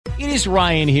It is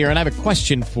Ryan here, and I have a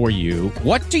question for you.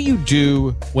 What do you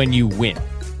do when you win?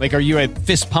 Like, are you a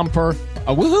fist pumper,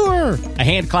 a woohooer, a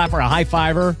hand clapper, a high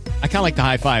fiver? I kind of like the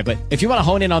high five, but if you want to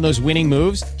hone in on those winning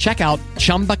moves, check out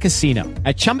Chumba Casino.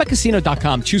 At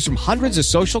ChumbaCasino.com, choose from hundreds of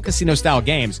social casino-style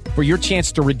games for your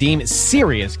chance to redeem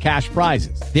serious cash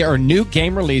prizes. There are new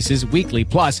game releases weekly,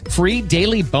 plus free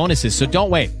daily bonuses. So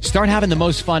don't wait. Start having the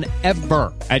most fun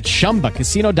ever at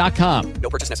ChumbaCasino.com.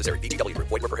 No purchase necessary. VGW Group.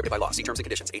 Void where prohibited by law. See terms and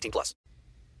conditions. 18 plus.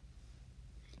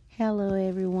 Hello,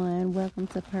 everyone. Welcome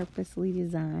to Purposely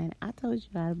Designed. I told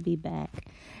you I'd be back.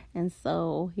 And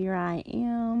so here I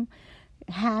am.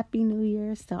 Happy New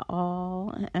Year's to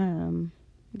all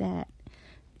that,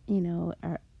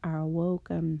 are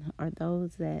awoke or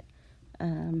those that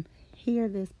hear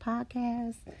this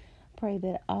podcast. Pray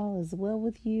that all is well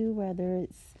with you, whether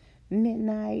it's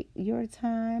midnight your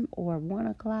time or 1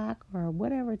 o'clock or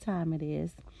whatever time it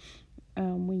is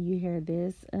when you hear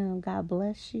this. God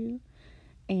bless you.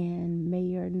 And may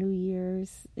your New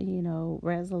Year's,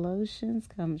 resolutions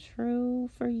come true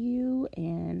for you.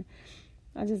 And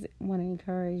I just want to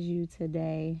encourage you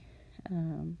today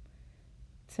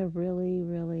to really,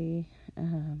 really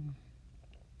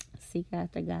seek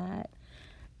after God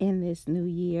in this new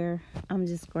year. I'm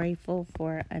just grateful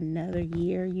for another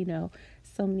year.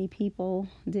 So many people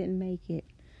didn't make it.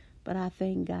 But I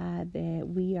thank God that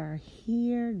we are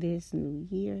here this new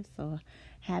year. So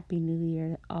happy New Year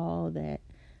to all that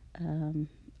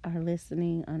are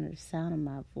listening under the sound of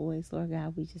my voice. Lord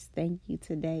God, we just thank you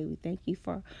today. We thank you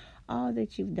for all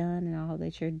that you've done and all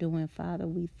that you're doing, Father.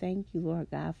 We thank you,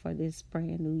 Lord God, for this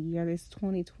brand new year, this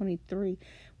 2023.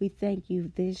 We thank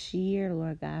you this year,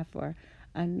 Lord God, for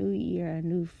a new year, a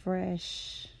new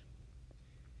fresh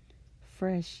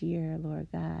year, Lord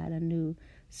God, a new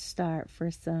start for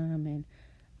some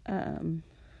and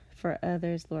for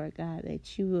others, Lord God,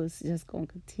 that you was just going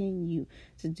to continue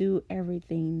to do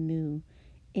everything new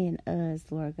in us,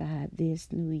 Lord God,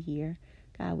 this new year.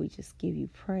 God, we just give you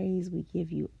praise, we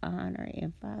give you honor,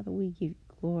 and Father, we give you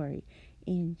glory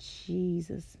in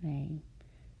Jesus' name.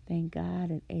 Thank God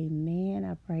and amen.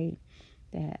 I pray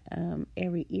that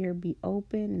every ear be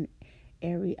open and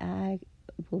every eye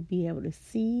will be able to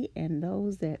see, and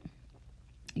those that,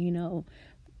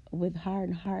 with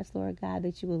hardened hearts, Lord God,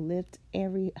 that you will lift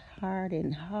every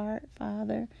hardened heart,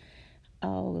 Father.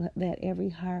 Oh, that every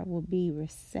heart will be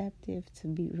receptive to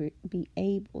be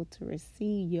able to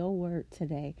receive your word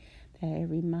today. That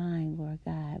every mind, Lord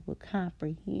God, will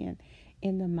comprehend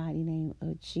in the mighty name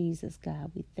of Jesus,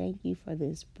 God. We thank you for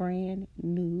this brand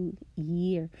new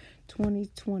year,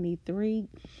 2023.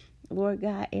 Lord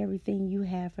God, everything you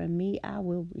have for me, I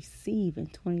will receive in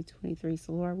 2023.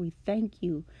 So, Lord, we thank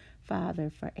you, Father,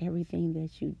 for everything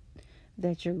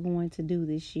that you're going to do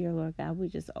this year, Lord God. We're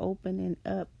just opening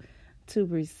up to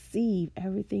receive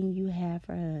everything you have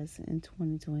for us in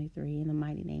 2023. In the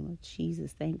mighty name of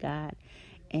Jesus, thank God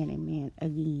and amen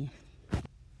again.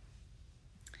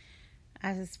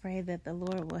 I just pray that the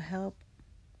Lord will help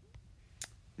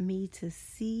me to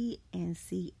see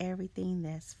everything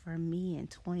that's for me in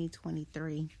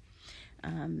 2023.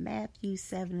 Matthew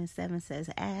 7:7 says,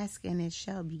 ask and it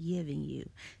shall be given you.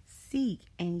 Seek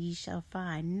and ye shall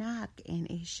find. Knock and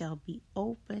it shall be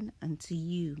open unto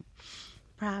you.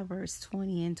 Proverbs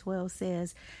 20:12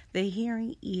 says, the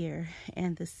hearing ear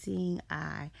and the seeing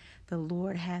eye, the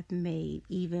Lord hath made,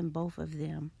 even both of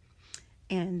them.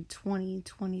 In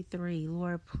 2023,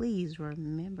 Lord, please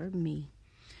remember me.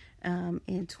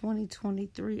 In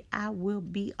 2023, I will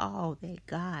be all that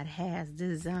God has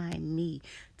designed me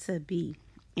to be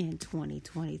in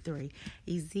 2023.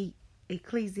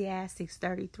 Ecclesiastes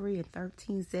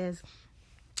 33:13 says,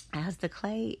 as the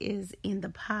clay is in the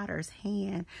potter's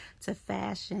hand to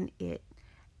fashion it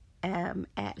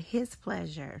at his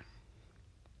pleasure,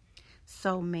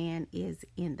 so man is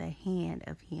in the hand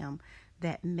of him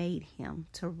that made him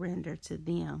to render to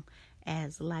them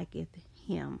as liketh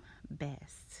him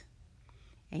best.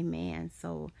 Amen.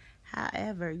 So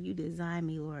however you design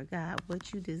me, Lord God,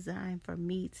 what you design for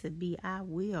me to be, I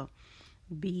will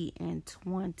be in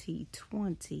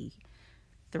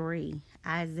 2023.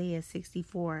 Isaiah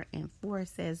 64:4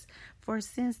 says, for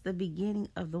since the beginning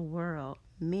of the world,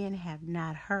 men have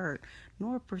not heard,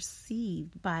 nor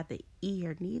perceived by the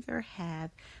ear, neither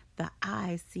have the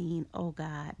eye seen, O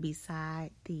God,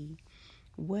 beside thee,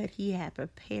 what he had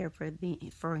prepared for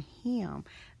him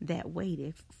that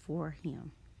waiteth for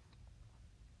him.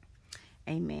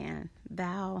 Amen.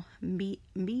 Thou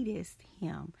meetest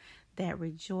him that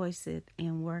rejoiceth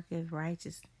and worketh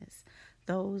righteousness,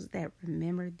 those that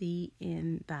remember thee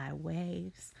in thy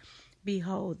ways.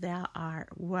 Behold, thou art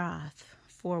wroth,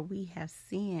 for we have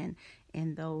sinned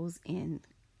and those in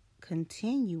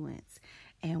continuance,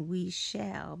 and we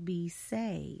shall be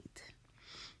saved.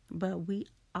 But we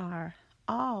are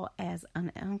all as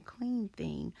an unclean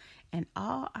thing, and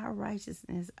all our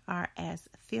righteousness are as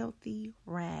filthy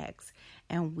rags,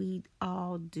 and we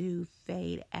all do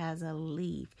fade as a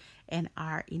leaf, and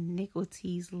our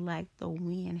iniquities like the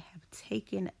wind have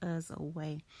taken us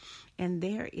away. And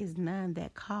there is none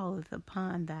that calleth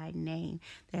upon thy name,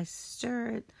 that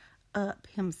stirred up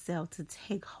himself to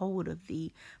take hold of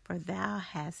thee. For thou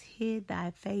hast hid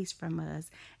thy face from us,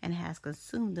 and hast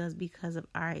consumed us because of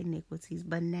our iniquities.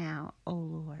 But now, O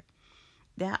Lord,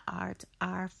 thou art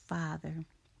our Father.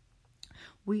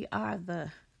 We are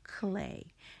the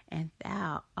clay, and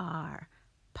thou art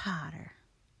potter,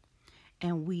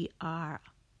 and we all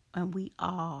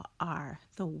are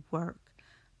the work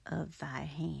of thy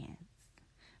hands.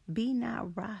 Be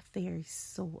not wroth very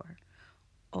sore,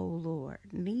 O Lord,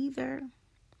 neither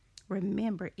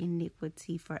remember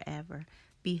iniquity forever.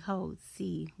 Behold,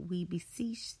 see, we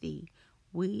beseech thee,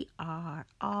 we are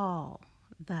all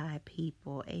thy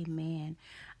people. Amen.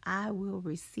 I will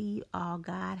receive all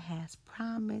God has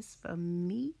promised for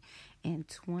me in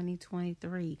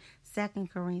 2023. 2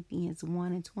 Corinthians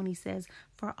 1:20 says,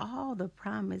 for all the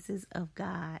promises of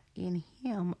God in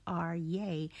him are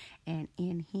yea, and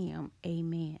in him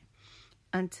amen,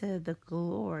 unto the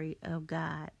glory of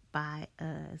God by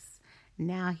us.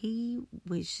 Now he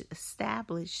which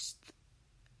established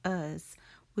us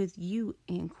with you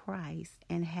in Christ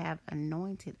and have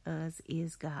anointed us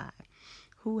is God,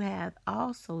 who hath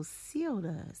also sealed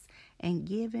us and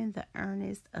given the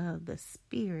earnest of the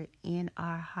Spirit in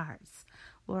our hearts.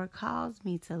 Lord, cause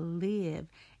me to live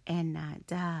and not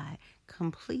die.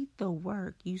 Complete the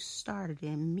work you started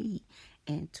in me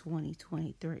in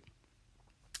 2023.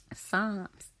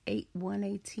 Psalms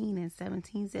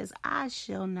 118:17 says, I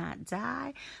shall not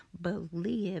die, but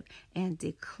live and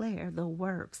declare the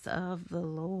works of the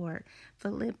Lord.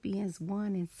 Philippians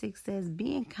 1:6 says,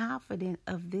 being confident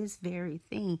of this very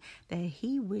thing, that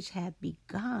he which hath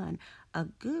begun a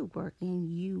good work in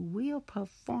you will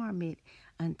perform it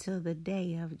until the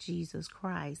day of Jesus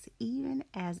Christ, even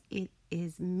as it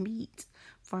is meet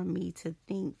for me to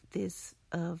think this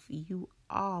of you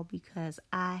all, because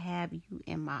I have you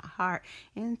in my heart,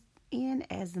 and in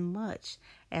as much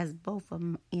as both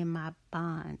of in my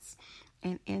bonds,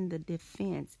 and in the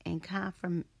defense and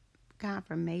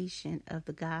confirmation of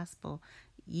the gospel,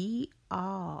 ye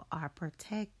all are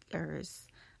partakers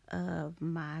of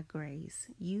my grace.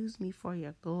 Use me for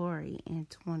your glory in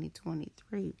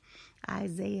 2023.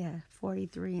 Isaiah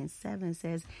 43:7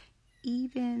 says,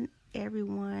 even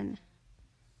everyone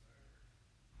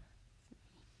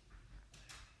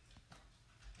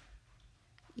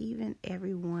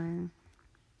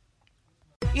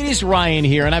It is Ryan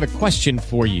here, and I have a question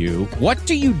for you. What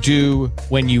do you do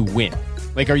when you win?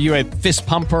 Like, are you a fist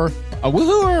pumper, a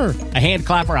woohooer, a hand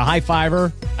clapper, a high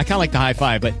fiver? I kind of like the high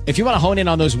five, but if you want to hone in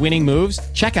on those winning moves,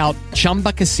 check out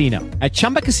Chumba Casino. At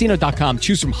ChumbaCasino.com,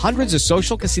 choose from hundreds of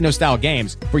social casino-style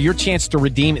games for your chance to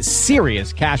redeem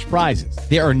serious cash prizes.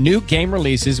 There are new game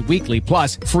releases weekly,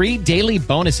 plus free daily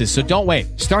bonuses, so don't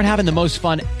wait. Start having the most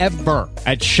fun ever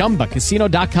at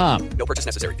ChumbaCasino.com. No purchase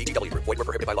necessary. VGW Group. Void where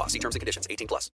prohibited by law. See terms and conditions. 18+.